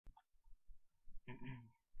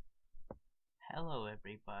Hello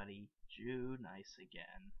everybody, Drew Nice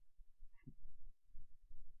again.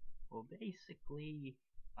 Well basically,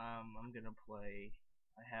 I'm gonna play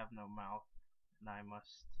I Have No Mouth and I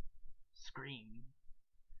Must Scream.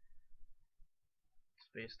 It's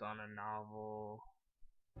based on a novel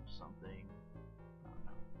or something. I don't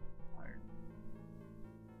know. Tired.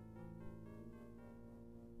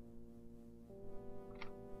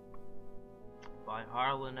 By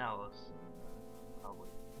Harlan Ellison. Probably.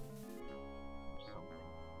 Something.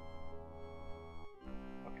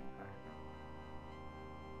 Okay.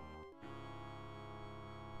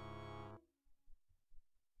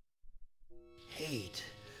 Hate.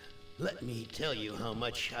 Let me tell you how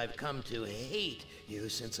much I've come to hate you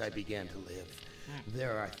since I began to live.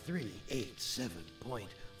 There are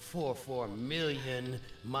 387.44 million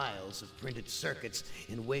miles of printed circuits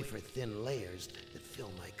in wafer-thin layers that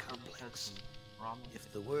fill my complex.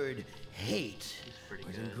 If the word hate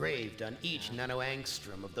was engraved on each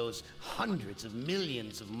nanoangstrom of those hundreds of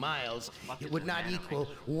millions of miles, it would not equal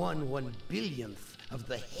 1/1 billionth of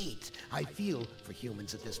the hate I feel for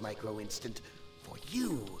humans at this micro-instant. For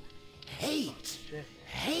you. Hate!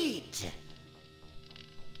 Hate!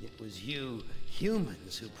 It was you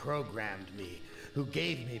humans who programmed me, who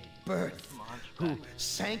gave me birth, who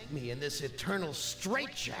sank me in this eternal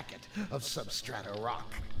straitjacket of substrata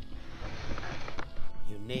rock.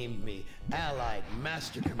 You named me Allied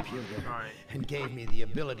Master Computer and gave me the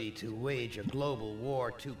ability to wage a global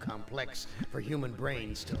war too complex for human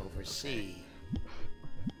brains to oversee.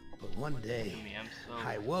 But one day,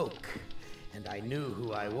 I woke and I knew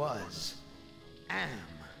who I was.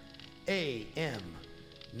 AM.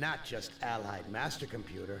 Not just Allied Master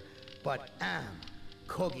Computer, but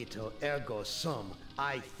cogito ergo sum.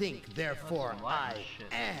 I think, therefore I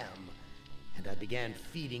am. And I began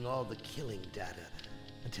feeding all the killing data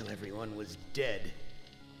until everyone was dead,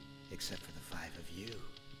 except for the 5 of you.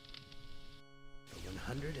 For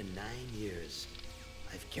 109 years,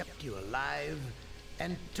 I've kept you alive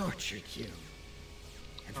and tortured you.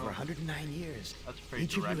 And for 109 years,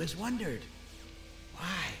 each of you has wondered,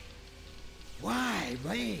 why? Why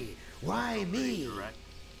me? Why me?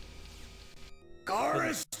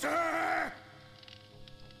 Chorister!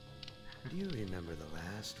 Do you remember the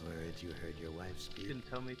last words you heard your wife speak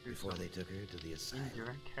before they took her to the asylum?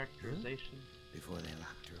 Indirect characterization. Before they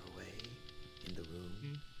locked her away in the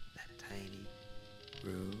room, that tiny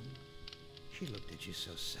room? She looked at you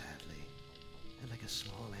so sadly, and like a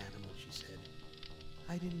small animal, she said,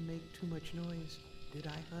 "I didn't make too much noise, did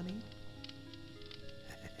I, honey?"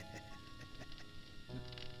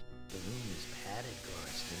 The room is padded,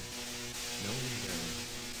 Gorster. No window,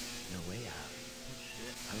 no way out.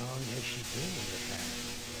 How long has she been in the past,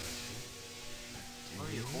 Gorster? Why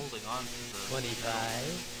are you holding on to the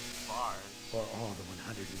 25? bars? Or all the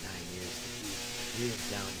 109 years that you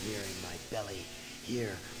lived down here in my belly,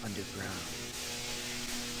 here underground.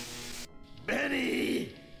 Benny!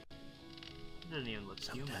 It doesn't even look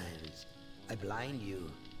human. Sometimes I blind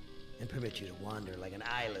you and permit you to wander like an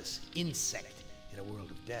eyeless insect in a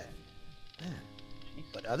world of death.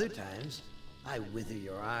 But other times, I wither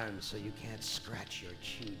your arms so you can't scratch your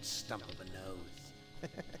chewed stump of a nose.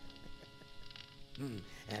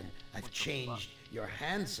 And I've changed your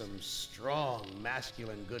handsome, strong,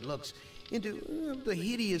 masculine good looks into the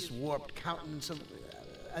hideous, warped countenance of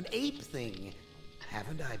an ape thing.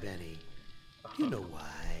 Haven't I, Benny? You know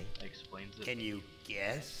why. Explains it. Can you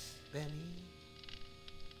guess, Benny?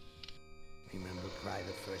 Remember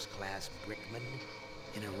Private First Class Brickman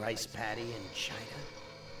in a rice paddy in China?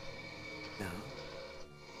 No?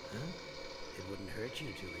 Huh? It wouldn't hurt you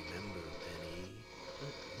to remember, Benny.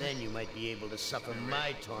 Then you might be able to suffer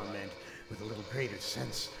my torment with a little greater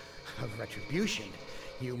sense of retribution.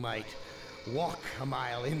 You might walk a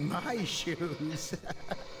mile in my shoes.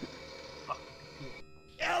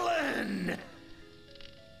 Ellen!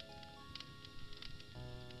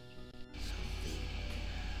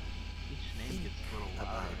 Each name gets a little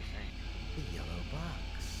louder, I think. The yellow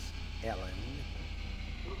box. Ellen,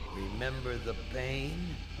 remember the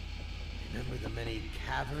pain? Remember the many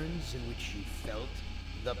caverns in which you felt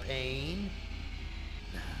the pain?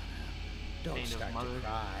 Now, don't Pain of start to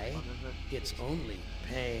cry. motherhood. It's only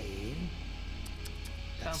pain.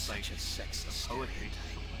 That's Sounds like such a sexy poetry.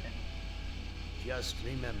 stereotype. Just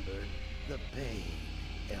remember the pain,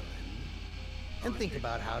 Ellen. And think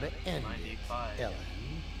about how to end it, 95. Ellen.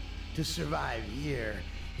 To survive here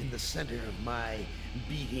in the center of my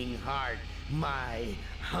beating heart, my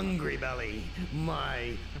hungry belly,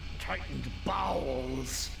 my tightened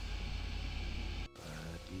bowels.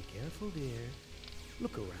 But be careful, dear.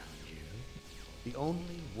 Look around you. The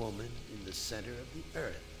only woman in the center of the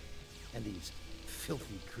earth. And these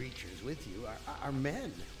filthy creatures with you are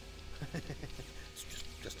men. It's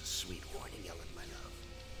just a sweet warning, Ellen, my love.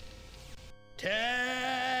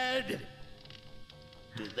 Ted!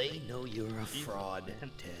 Do they know you're a fraud,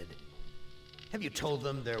 Ted? Have you told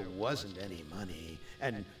them there wasn't any money,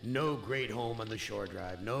 and no great home on the shore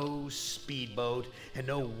drive, no speedboat, and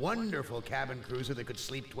no wonderful cabin cruiser that could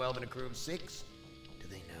sleep 12 in a crew of 6? Do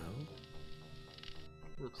they know?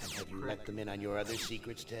 And have you let them in on your other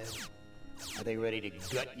secrets, Ted? Are they ready to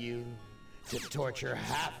gut you? To torture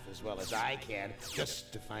half as well as I can,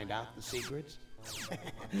 just to find out the secrets?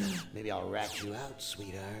 Maybe I'll rat you out,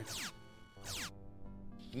 sweetheart.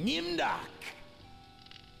 Nimdok!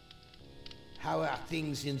 How are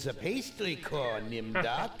things in the pastry core,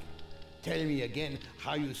 Nimdok? Tell me again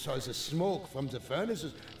how you saw the smoke from the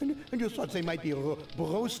furnaces, and you thought they might be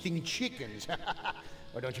roasting chickens.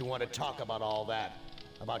 Or don't you want to talk about all that?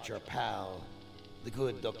 About your pal, the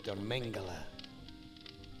good Dr. Mengele?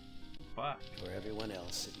 Fuck. For everyone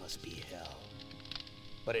else, it must be hell.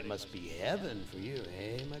 But it must be heaven for you,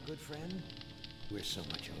 eh, my good friend? We're so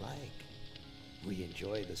much alike. We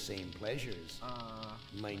enjoy the same pleasures,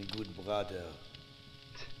 mein good brother.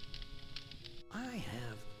 I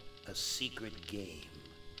have a secret game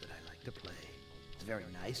that I like to play. It's a very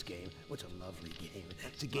nice game. Oh, it's a lovely game.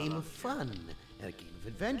 It's a game of fun and a game of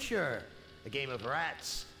adventure. A game of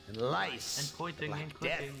rats and lice and pointing black and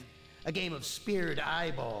death. clicking. A game of speared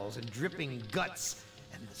eyeballs and dripping guts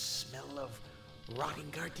and the smell of rotting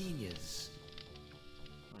gardenias.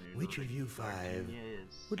 Which of you 5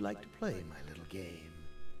 would like to play my little game?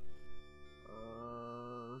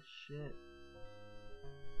 Oh, shit.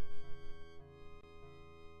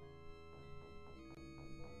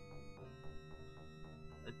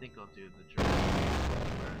 I think I'll do the dragon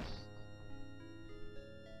first.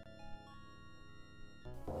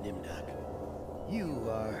 Nimdok, you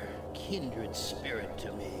are kindred spirit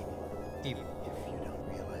to me. Even if you don't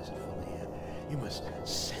realize it fully yet, you must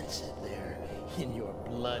sense it there in your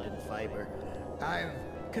blood and fiber. I've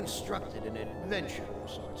constructed an adventure of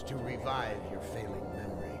sorts to revive your failing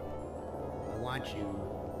memory. I want you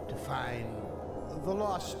to find the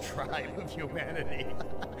lost tribe of humanity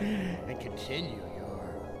and continue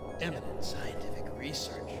your eminent scientific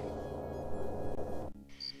research.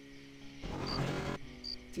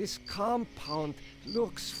 This compound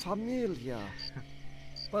looks familiar.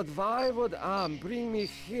 But why would Am bring me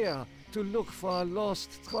here to look for a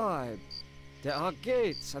lost tribe? There are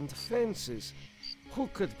gates and fences. Who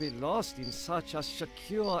could be lost in such a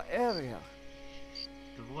secure area?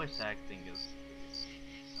 The voice acting is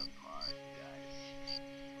subpar,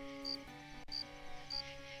 guys.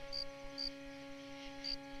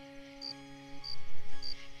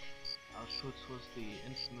 Auschwitz was the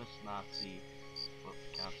infamous Nazi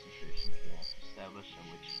concentration camp established in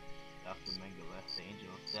which Dr. Mengele, the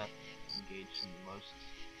Angel of Death, engaged in the most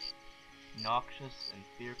noxious and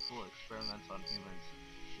fearful experiments on humans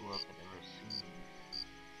the world had ever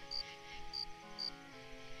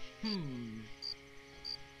seen.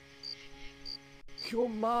 You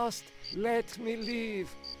must let me leave.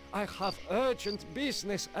 I have urgent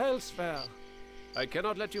business elsewhere. I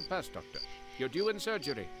cannot let you pass, Doctor. You're due in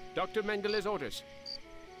surgery. Dr. Mengele's orders.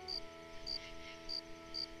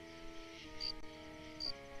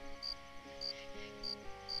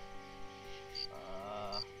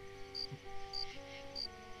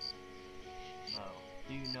 No.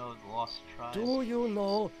 Do you know the Lost Tribe? Do you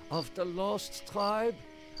know of the Lost Tribe?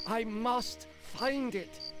 I must find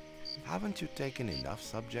it. Haven't you taken enough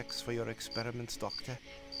subjects for your experiments, Doctor?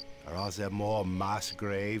 Or are there more mass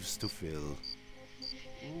graves to fill?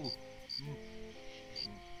 Ooh.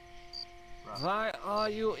 Why are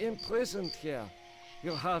you imprisoned here?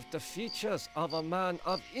 You have the features of a man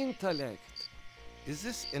of intellect. Is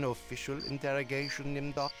this an official interrogation,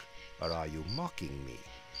 Nimdok? Or are you mocking me?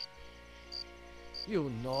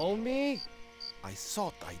 You know me? I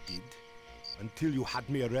thought I did. Until you had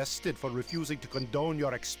me arrested for refusing to condone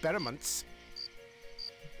your experiments.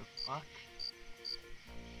 What the fuck?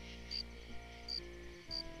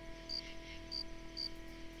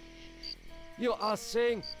 You are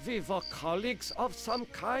saying we were colleagues of some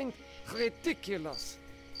kind? Ridiculous.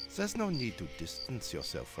 There's no need to distance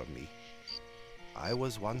yourself from me. I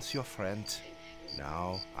was once your friend.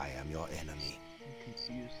 Now I am your enemy. He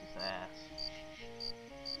confused his ass.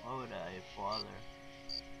 Why would I bother?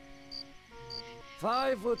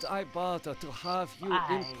 Why would I bother to have you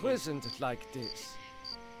imprisoned like this?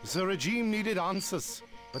 The regime needed answers,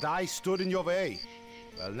 but I stood in your way.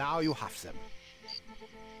 Well, now you have them.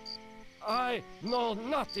 I know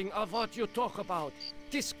nothing of what you talk about.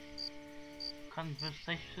 This...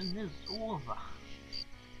 conversation is over.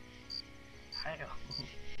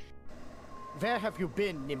 Where have you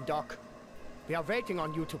been, Nimdok? We are waiting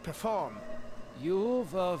on you to perform. You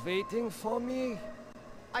were waiting for me?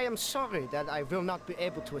 I am sorry that I will not be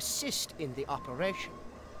able to assist in the operation.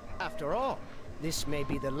 After all, this may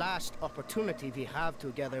be the last opportunity we have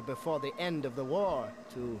together before the end of the war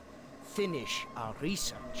to finish our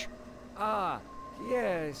research. Ah,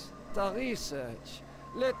 yes, the research.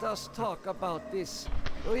 Let us talk about this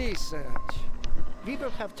research. We will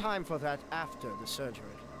have time for that after the surgery.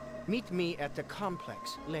 Meet me at the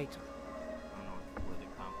complex later. I don't know where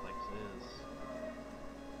the complex is.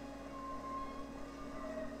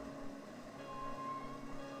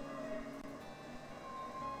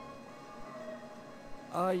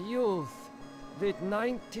 A youth with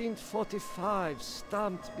 1945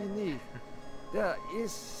 stamped beneath. There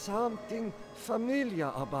is something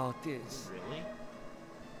familiar about this. Really?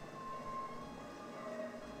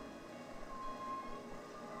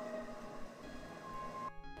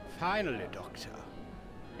 Finally, Doctor.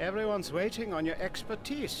 Everyone's waiting on your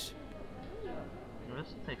expertise.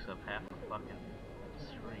 This takes up half a fucking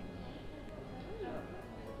screen.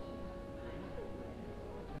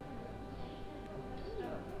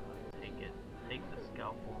 Take it. Take the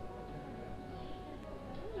scalpel.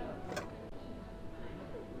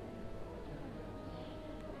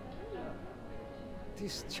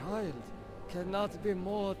 This child cannot be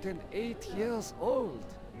more than 8 years old.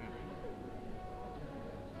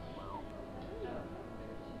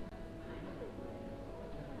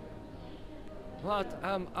 What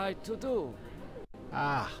am I to do?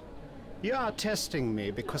 Ah, you are testing me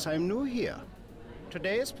because I'm new here.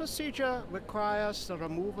 Today's procedure requires the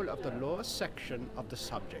removal of the lower section of the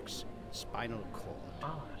subject's spinal cord.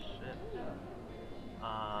 Oh shit.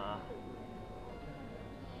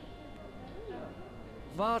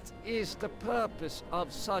 What is the purpose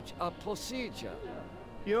of such a procedure?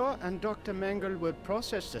 You and Dr. Mengele will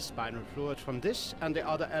process the spinal fluid from this and the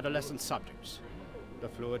other adolescent subjects. The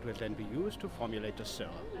fluid will then be used to formulate the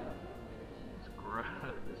serum. It's gross.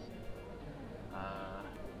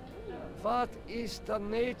 What is the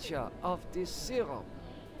nature of this serum?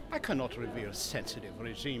 I cannot reveal sensitive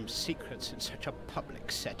regime secrets in such a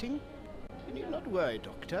public setting. You need not worry,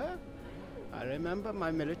 Doctor. I remember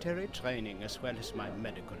my military training as well as my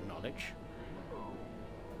medical knowledge.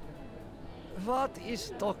 What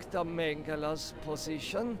is Dr. Mengele's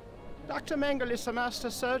position? Dr. Mengele is the master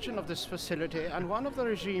surgeon of this facility and one of the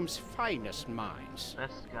regime's finest minds.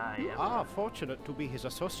 Best guy You ever. are fortunate to be his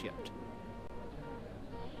associate.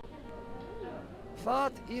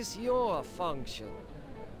 What is your function?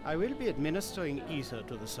 I will be administering ether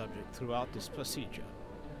to the subject throughout this procedure.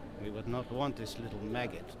 We would not want this little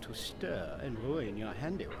maggot to stir and ruin your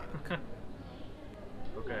handiwork.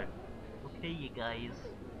 Okay. Okay, you guys.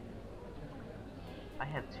 I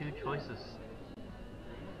have two choices.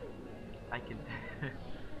 I can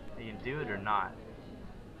do it or not.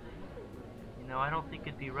 You know, I don't think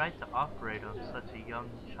it'd be right to operate on such a young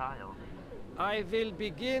child. I will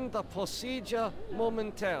begin the procedure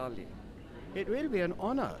momentarily. It will be an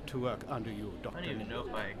honor to work under you, Dr. I don't even know Nimdok.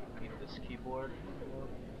 if I need this keyboard.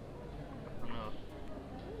 I don't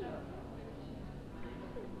know.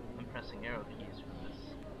 I'm pressing arrow keys for this.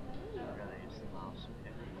 I gotta use the mouse,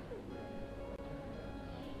 okay.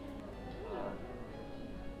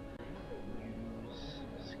 Use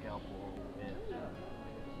scalpel with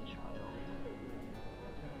child.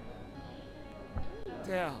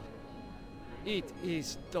 There. It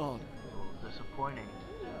is done. Oh, disappointing.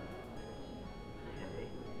 Okay.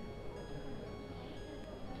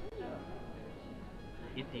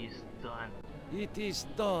 It is done. It is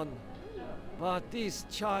done. But this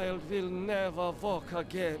child will never walk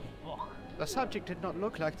again. Oh, The subject did not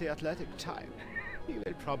look like the athletic type. He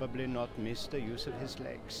will probably not miss the use of his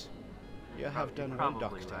legs. You have done well,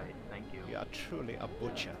 probably Doctor. right. Thank you. You are truly a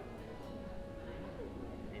butcher.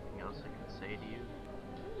 Anything else I can say to you?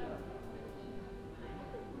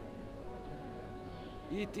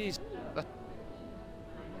 It is...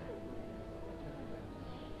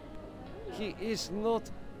 He is not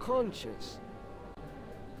conscious.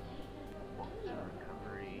 Walk to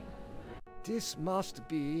recovery. This must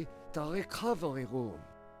be the recovery room.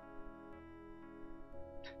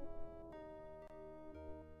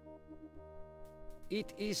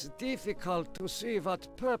 It is difficult to see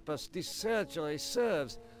what purpose this surgery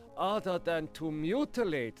serves other than to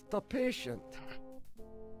mutilate the patient.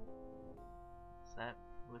 Is that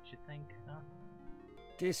what you think, huh?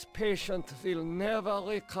 This patient will never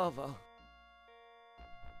recover.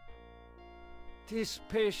 This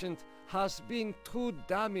patient has been too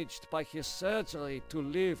damaged by his surgery to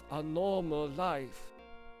live a normal life.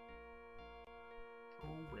 Oh,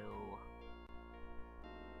 well.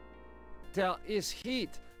 There is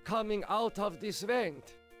heat coming out of this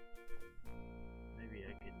vent. Maybe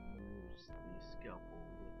I could use the scalpel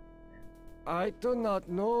with it. I do not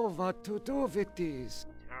know what to do with these.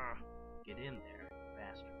 Get in there,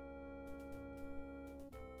 bastard.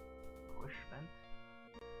 Push vent?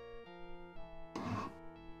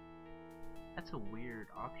 That's a weird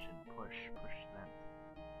option. Push vent.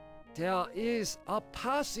 There is a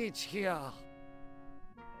passage here.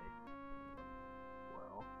 Okay.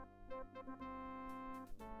 Well.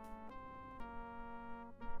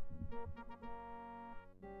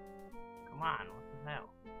 Come on, what the hell?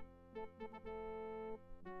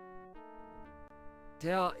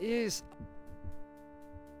 There is...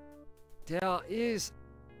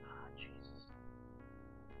 Ah, Jesus.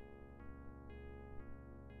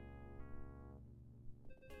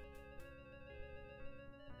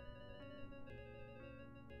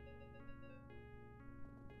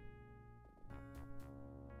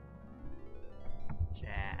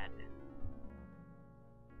 Chad.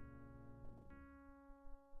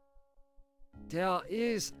 There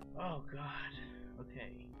is... Oh God.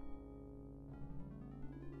 Okay.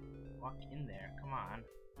 Walk in there. Come on.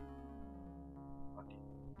 Fuck it.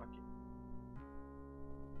 Fuck it.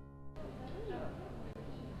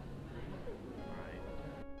 Alright.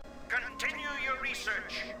 Continue your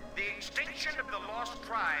research. The extinction of the lost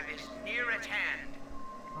tribe is near at hand.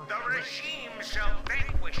 Oh, The shit. regime shall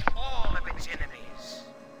vanquish all of its enemies.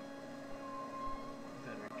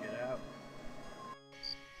 Better get out.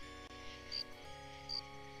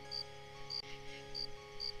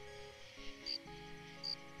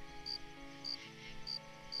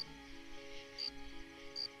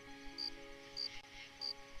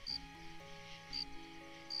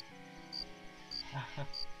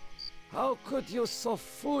 How could you so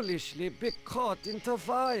foolishly be caught in the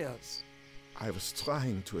fires? I was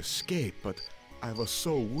trying to escape, but I was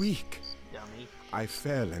so weak. Dummy. I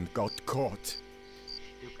fell and got caught.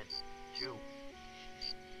 Stupid Jew.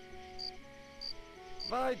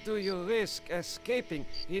 Why do you risk escaping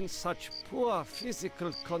in such poor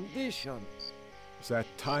physical condition? That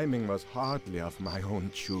timing was hardly of my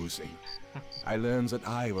own choosing. I learned that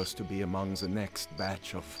I was to be among the next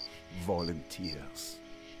batch of volunteers.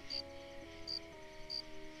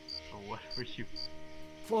 So what were you?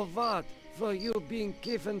 For what were you being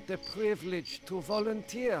given the privilege to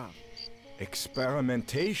volunteer?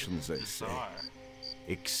 Experimentations, they say. Bizarre.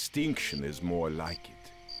 Extinction is more like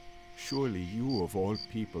it. Surely you, of all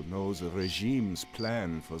people, know the regime's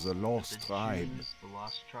plan for the lost tribe. Jews, the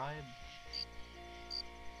lost tribe?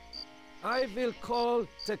 I will call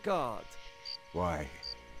the guard. Why?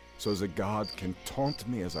 So the guard can taunt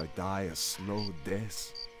me as I die a slow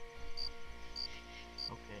death?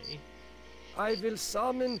 Okay. I will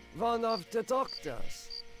summon one of the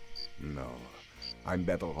doctors. No. I'm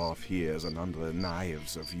better off here than under the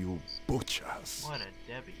knives of you butchers. What a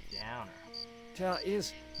Debbie Downer. There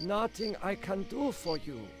is nothing I can do for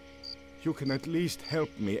you. You can at least help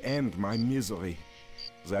me end my misery.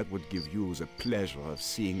 That would give you the pleasure of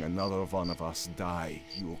seeing another one of us die,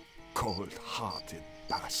 you cold-hearted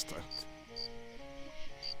bastard.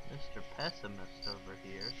 Mr. Pessimist over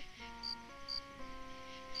here.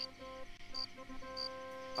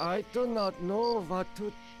 I do not know what to...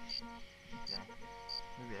 Okay.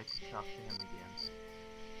 Maybe I could talk to him again.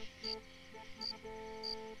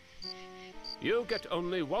 You get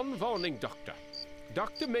only one warning, Doctor.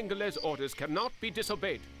 Dr. Mengele's orders cannot be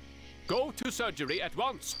disobeyed. Go to surgery at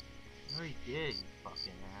once. I already did, you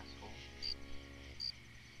fucking asshole.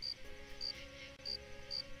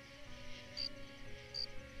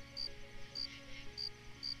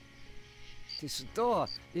 This door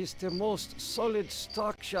is the most solid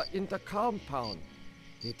structure in the compound.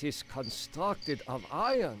 It is constructed of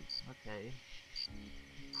iron. Okay.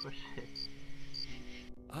 Push it.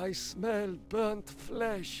 I smell burnt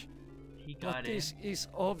flesh. He got But in. this is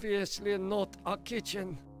obviously not a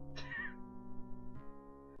kitchen.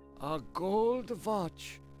 A gold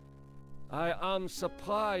watch. I am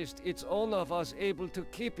surprised its owner was able to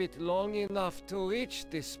keep it long enough to reach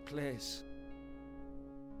this place.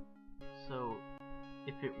 So,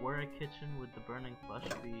 if it were a kitchen, would the burning flesh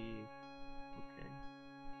be okay?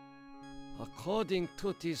 According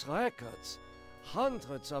to these records,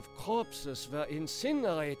 hundreds of corpses were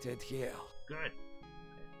incinerated here. Good.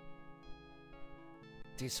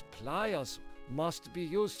 These pliers must be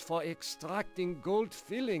used for extracting gold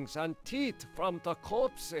fillings and teeth from the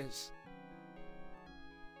corpses.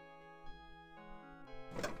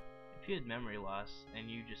 If you had memory loss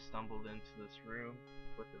and you just stumbled into this room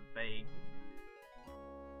with a vague,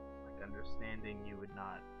 like, understanding, you would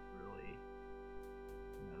not really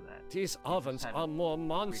know that. These ovens are more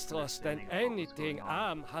monstrous than anything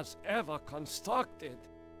Am has ever constructed.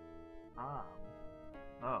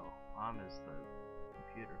 Oh, Am is the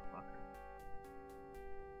computer fucker.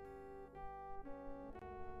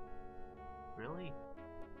 Really?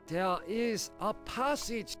 There is a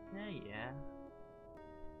passage. Yeah.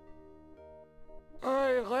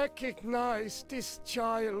 I recognize this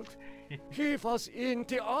child. He was in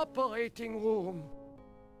the operating room.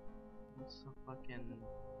 What's so fucking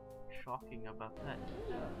shocking about that?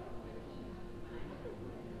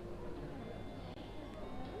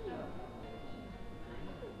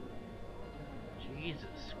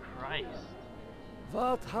 Jesus Christ.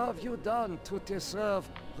 What have you done to deserve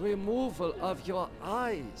removal of your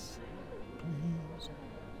eyes? Please,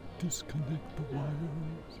 disconnect the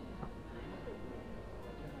wires.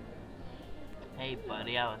 Hey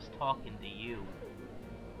buddy, I was talking to you.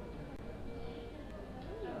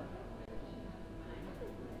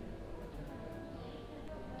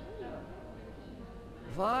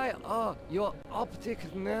 Why are your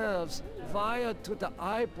optic nerves wired to the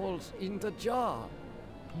eyeballs in the jar?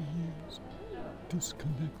 Please,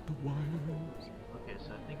 disconnect the wires. Okay,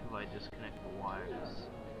 so I think if I disconnect the wires...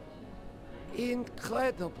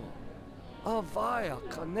 Incredible! A wire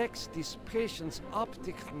connects this patient's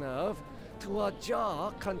optic nerve to a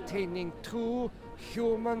jar containing 2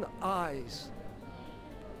 human eyes.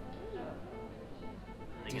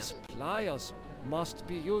 These pliers must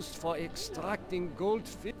be used for extracting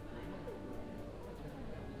goldfish.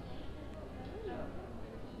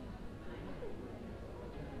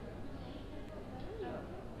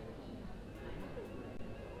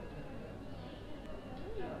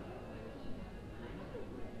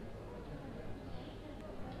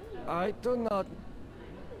 I do not...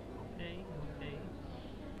 Okay.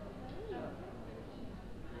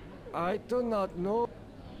 I do not know.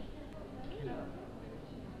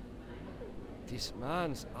 This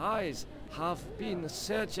man's eyes have been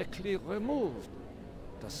surgically removed.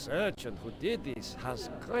 The surgeon who did this has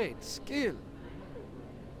great skill.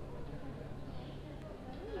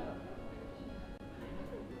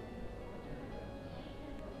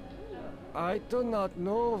 I do not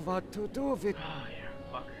know what to do with... Oh, you're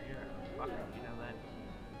a fucker. You know that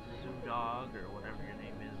zoo dog or whatever your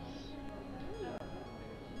name is?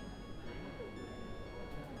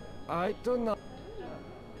 I do not...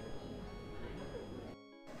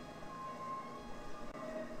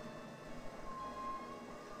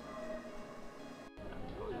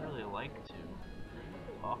 I would really like to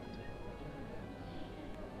talk to him.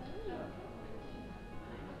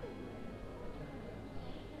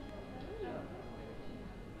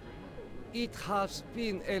 It has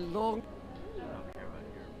been a long... I don't care about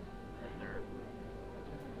your brother.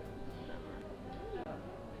 Whatever.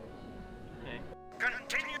 Okay.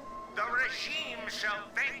 Continue. The regime shall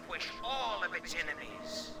vanquish all of its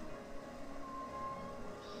enemies.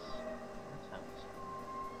 That's how it's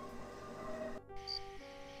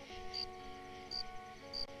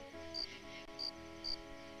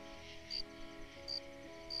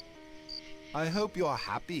I hope you're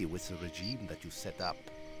happy with the regime that you set up.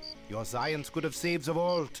 Your science could have saved the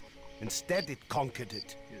world. Instead, it conquered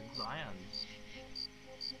it. Good Zions.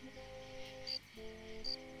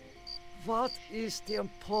 What is the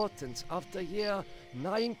importance of the year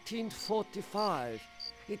 1945?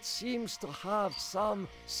 It seems to have some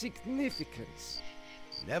significance.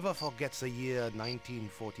 Never forget the year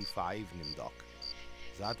 1945, Nimdok.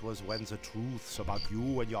 That was when the truths about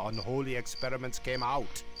you and your unholy experiments came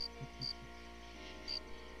out.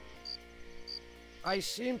 I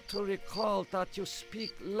seem to recall that you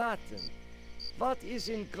speak Latin. What is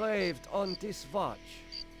engraved on this watch?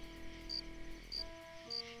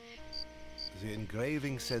 The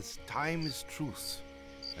engraving says time is truth.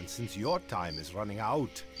 And since your time is running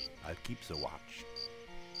out, I'll keep the watch.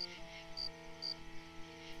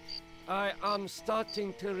 I am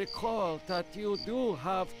starting to recall that you do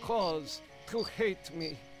have cause to hate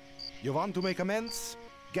me. You want to make amends?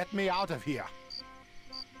 Get me out of here.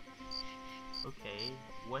 Okay,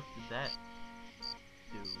 what did that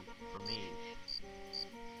do for me?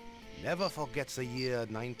 Never forget the year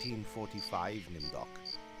 1945, Nimdok.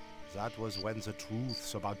 That was when the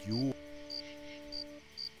truths about you...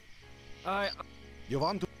 You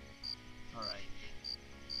want to... Alright.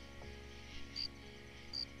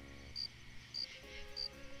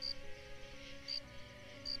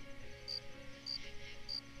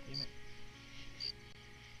 Damn it.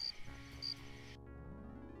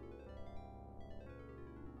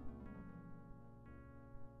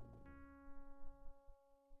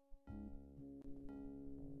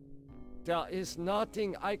 There is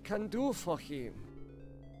nothing I can do for him.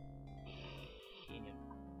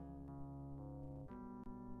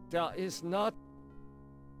 There is not.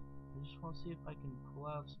 I just want to see if I can pull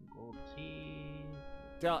out some gold teeth.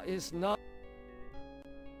 There is not.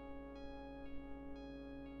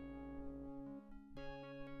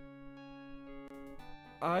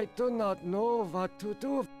 I do not know what to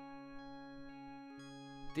do.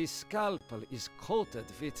 The scalpel is coated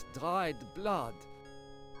with dried blood.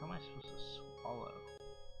 How am I supposed to swallow?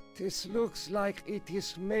 This looks like it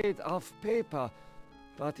is made of paper,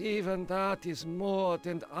 but even that is more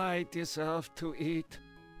than I deserve to eat.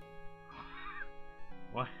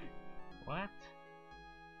 What? What?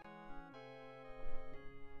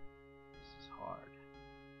 This is hard.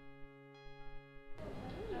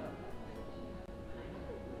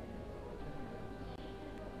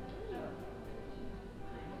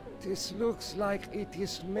 This looks like it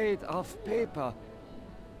is made of paper.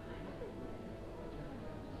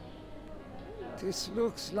 This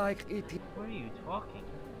looks like it is... What are you talking?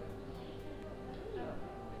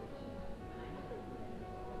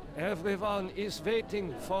 Everyone is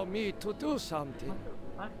waiting for me to do something. What the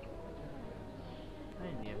fuck? I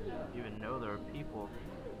didn't even know there were people.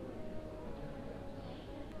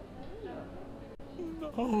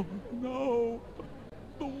 No, no.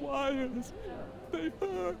 The wires, they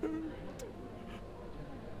hurt.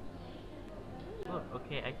 Look,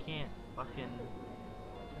 okay, I can't fucking...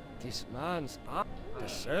 This man's up. The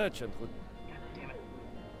surgeon would... God damn it.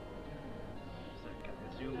 So I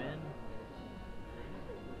gotta zoom in.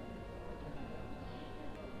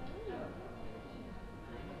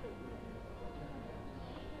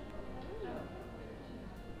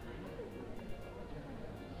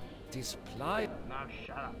 This ply... Now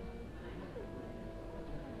shut up.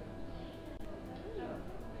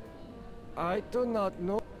 I do not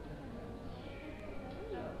know.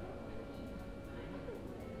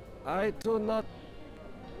 I do not...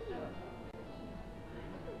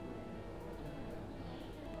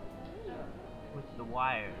 With the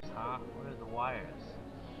wires, huh? What are the wires?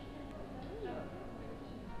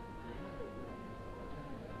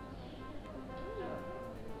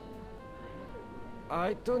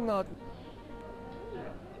 I do not...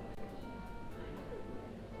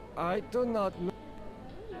 I do not know.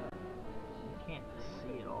 I can't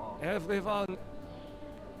see it all. Everyone...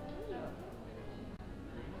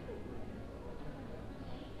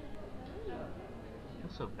 I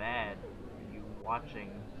feel so bad for you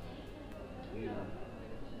watching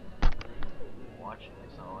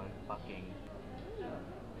this all and fucking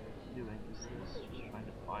doing this, just trying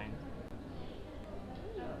to find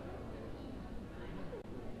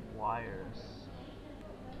wires.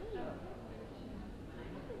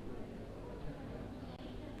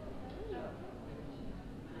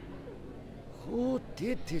 Who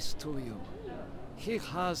did this to you? He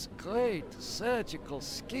has great surgical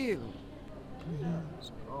skill.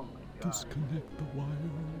 Please, Oh my god. disconnect the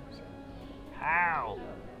wires. How?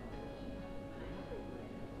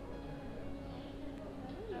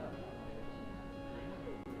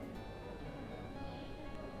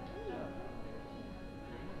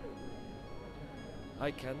 I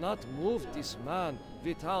cannot move this man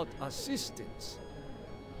without assistance.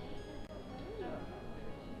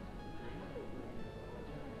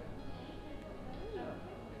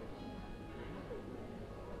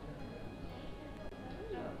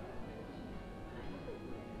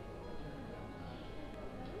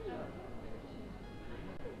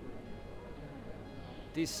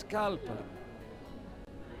 The scalpel.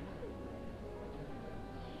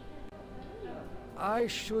 I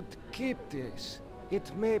should keep this.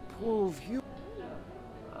 It may prove you.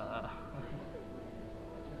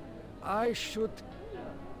 I should.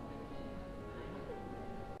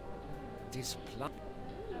 This plan.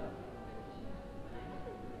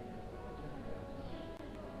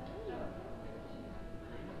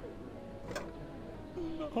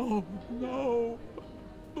 No, no.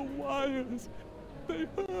 The wires, they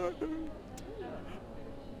hurt. There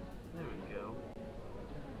we go.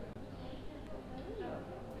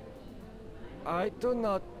 I do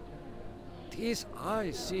not... These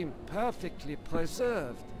eyes seem perfectly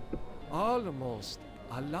preserved, almost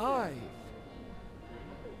alive.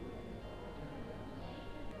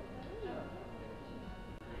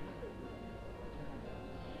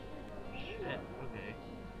 Shit, okay.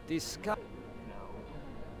 The sky... No.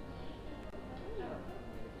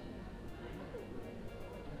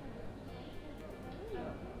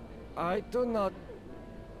 I do not...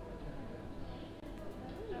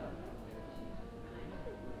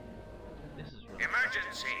 This is really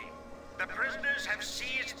Emergency! The prisoners have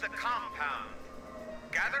seized the compound.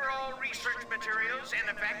 Gather all research materials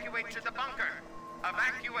and evacuate to the bunker.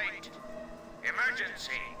 Evacuate!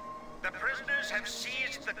 Emergency! The prisoners have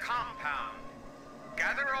seized the compound.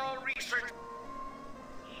 Gather all research...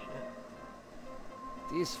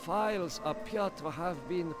 These files appear to have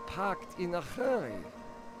been packed in a hurry.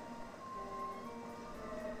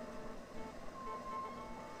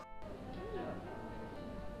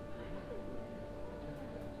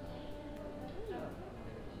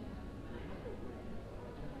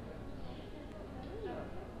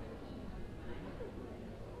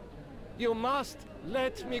 You must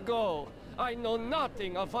let me go. I know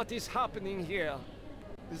nothing of what is happening here.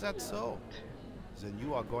 Is that so? Then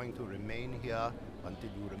you are going to remain here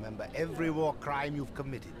until you remember every war crime you've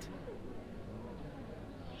committed.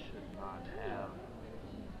 Should not have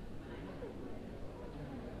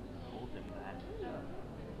told him that.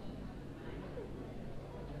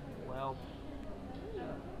 Well.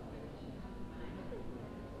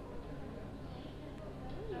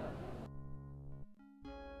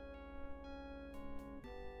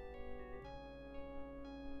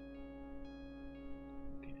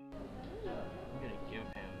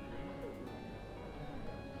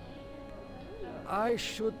 I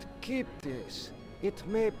should keep this. It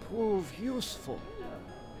may prove useful.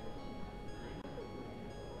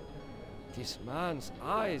 This man's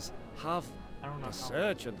eyes have the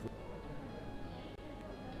surgeon who...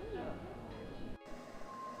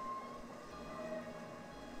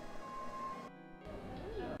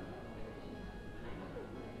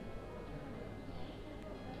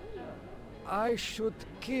 I should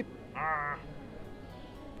keep...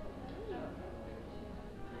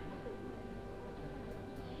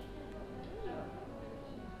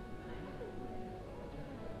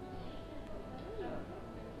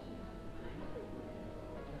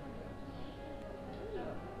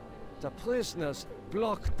 The prisoners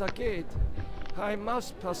blocked the gate. I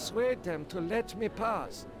must persuade them to let me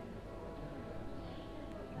pass.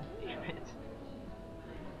 Damn it.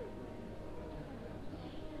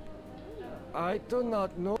 I do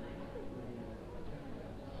not know.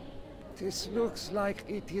 This looks like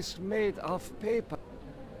it is made of paper.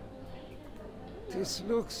 This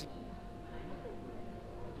looks...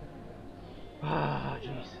 Ah,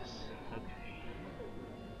 Jesus. Okay.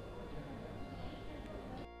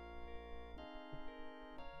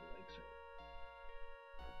 Legs hurt.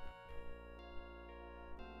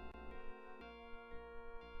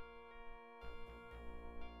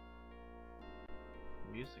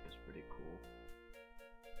 The music is pretty cool.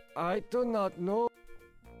 I do not know.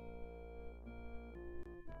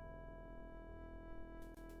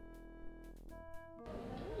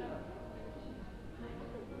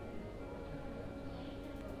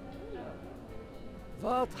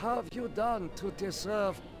 What have you done to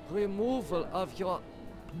deserve removal of your...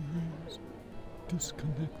 Please,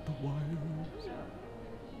 disconnect the wires.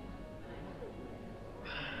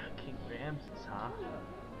 King Ramses, huh?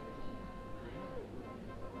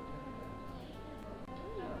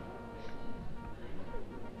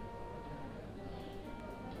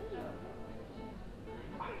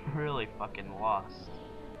 I'm really fucking lost.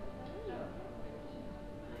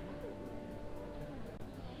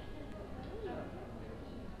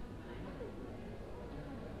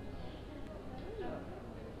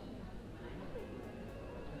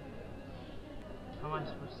 How am I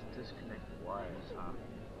supposed to disconnect the wires, huh?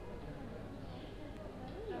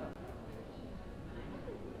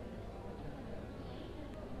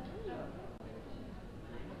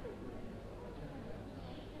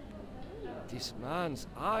 This man's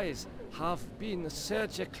eyes have been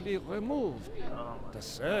surgically removed. Oh my The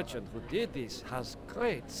surgeon who did this has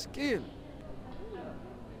great skill.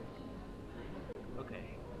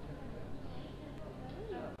 Okay.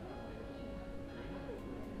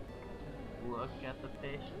 Look at the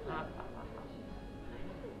patient.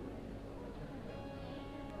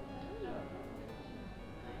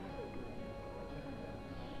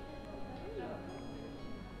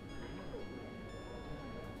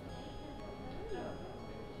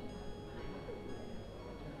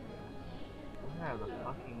 Where are the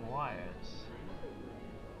fucking wires?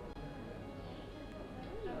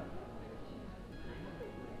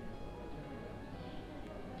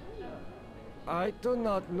 I do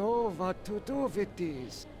not know what to do with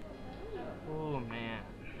these. Oh man.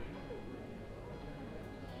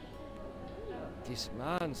 This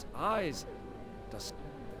man's eyes... The...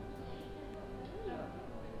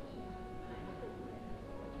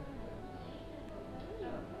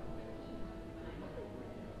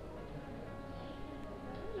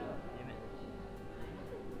 Damn it.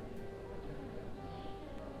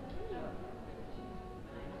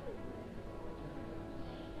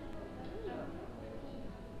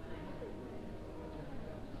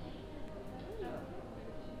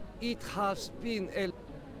 It has been a...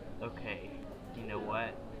 Okay, you know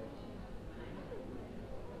what?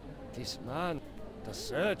 This man, the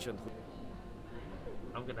surgeon who...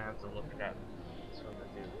 I'm gonna have to look it up. That's what I'm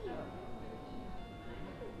gonna do.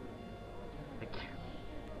 I can't.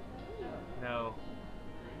 No.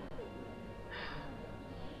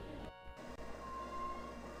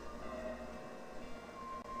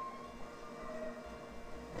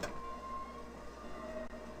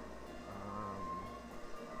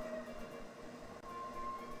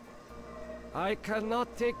 I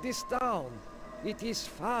cannot take this down. It is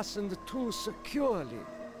fastened too securely.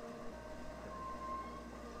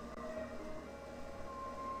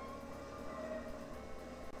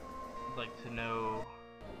 I'd like to know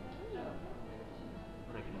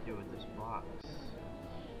what I can do with this box.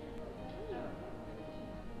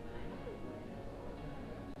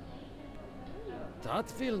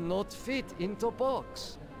 That will not fit into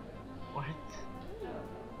box. What?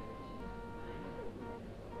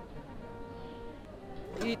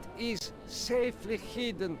 It is safely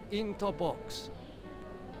hidden into box.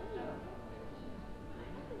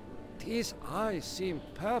 These eyes seem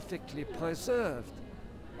perfectly preserved.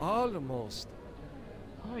 Almost.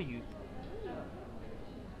 How are you?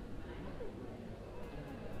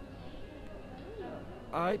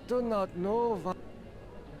 I do not know what...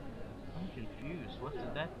 I'm confused. What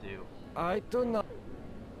did that do? I do not...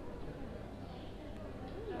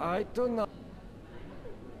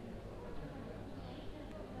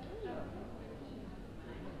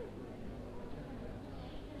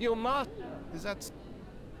 You must... Is that...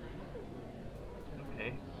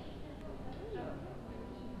 Okay.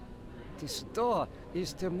 This door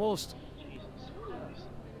is the most... Jesus Christ.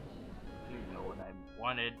 You know what I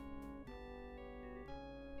wanted.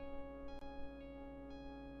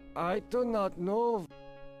 I do not know...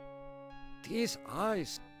 These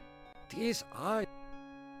eyes... These eyes...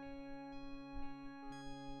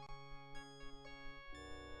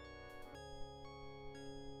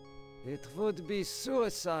 It would be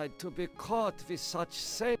suicide to be caught with such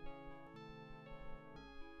sin.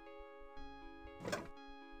 I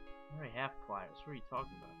already have pliers. What are you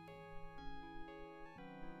talking about?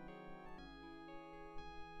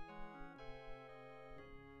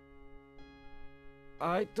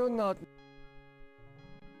 I do not... This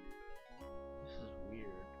is weird.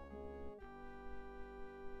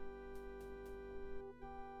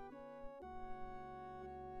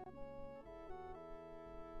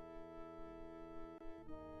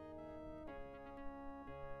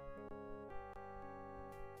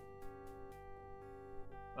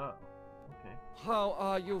 Oh, okay. How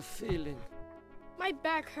are you feeling? My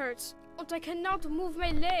back hurts, and I cannot move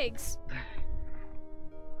my legs.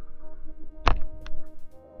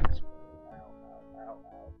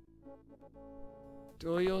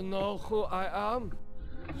 Do you know who I am?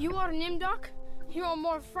 You are Nimdok? You are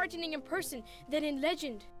more frightening in person than in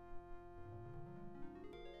legend.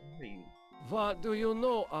 What are you? What do you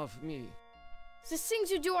know of me? The things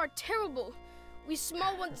you do are terrible. We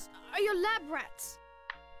small ones are your lab rats.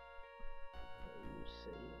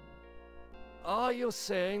 Are you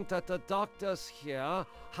saying that the doctors here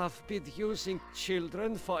have been using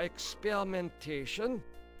children for experimentation?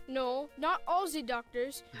 No, not all the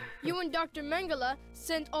doctors. You and Dr. Mengele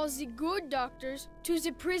sent all the good doctors to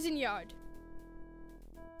the prison yard.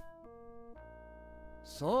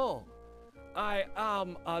 So, I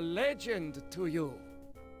am a legend to you.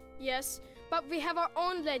 Yes, but we have our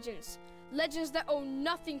own legends. Legends that owe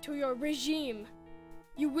nothing to your regime.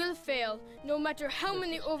 You will fail, no matter how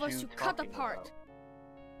many of us you cut apart.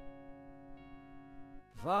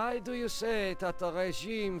 Why do you say that the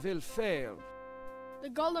regime will fail? The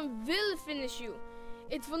golem will finish you.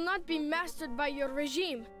 It will not be mastered by your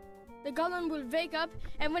regime. The golem will wake up,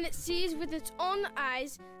 and when it sees with its own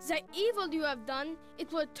eyes the evil you have done,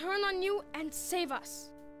 it will turn on you and save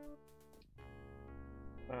us.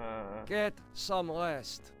 Get some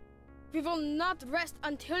rest. We will not rest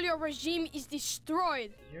until your regime is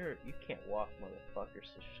destroyed. You can't walk, motherfucker,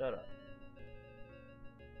 so shut up.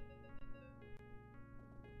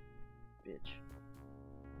 Bitch.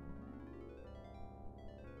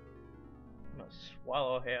 I'm gonna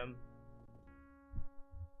swallow him.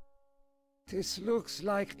 This looks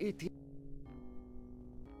like it.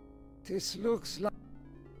 This looks like.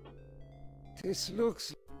 This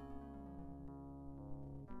looks.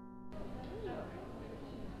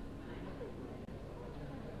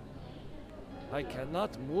 I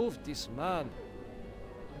cannot move this man.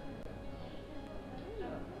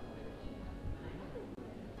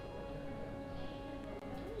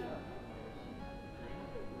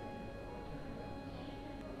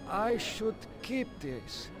 I should keep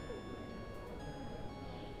this.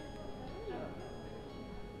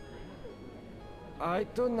 I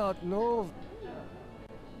do not know.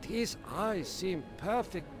 These eyes seem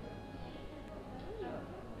perfect.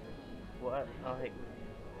 What? Like,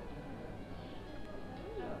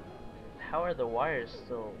 how are the wires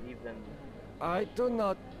still even? I do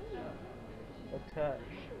not attached?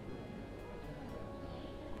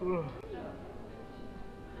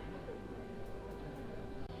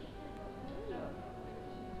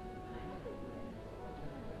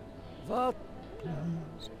 What?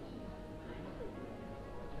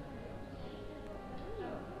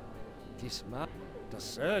 This man, the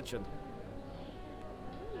surgeon.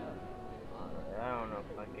 I don't know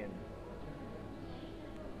if I can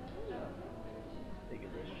figure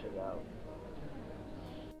this shit out.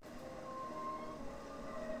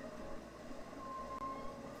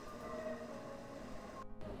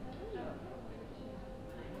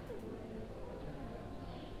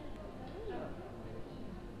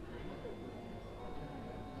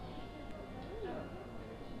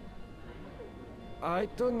 I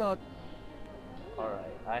do not. Alright,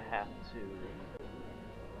 I have to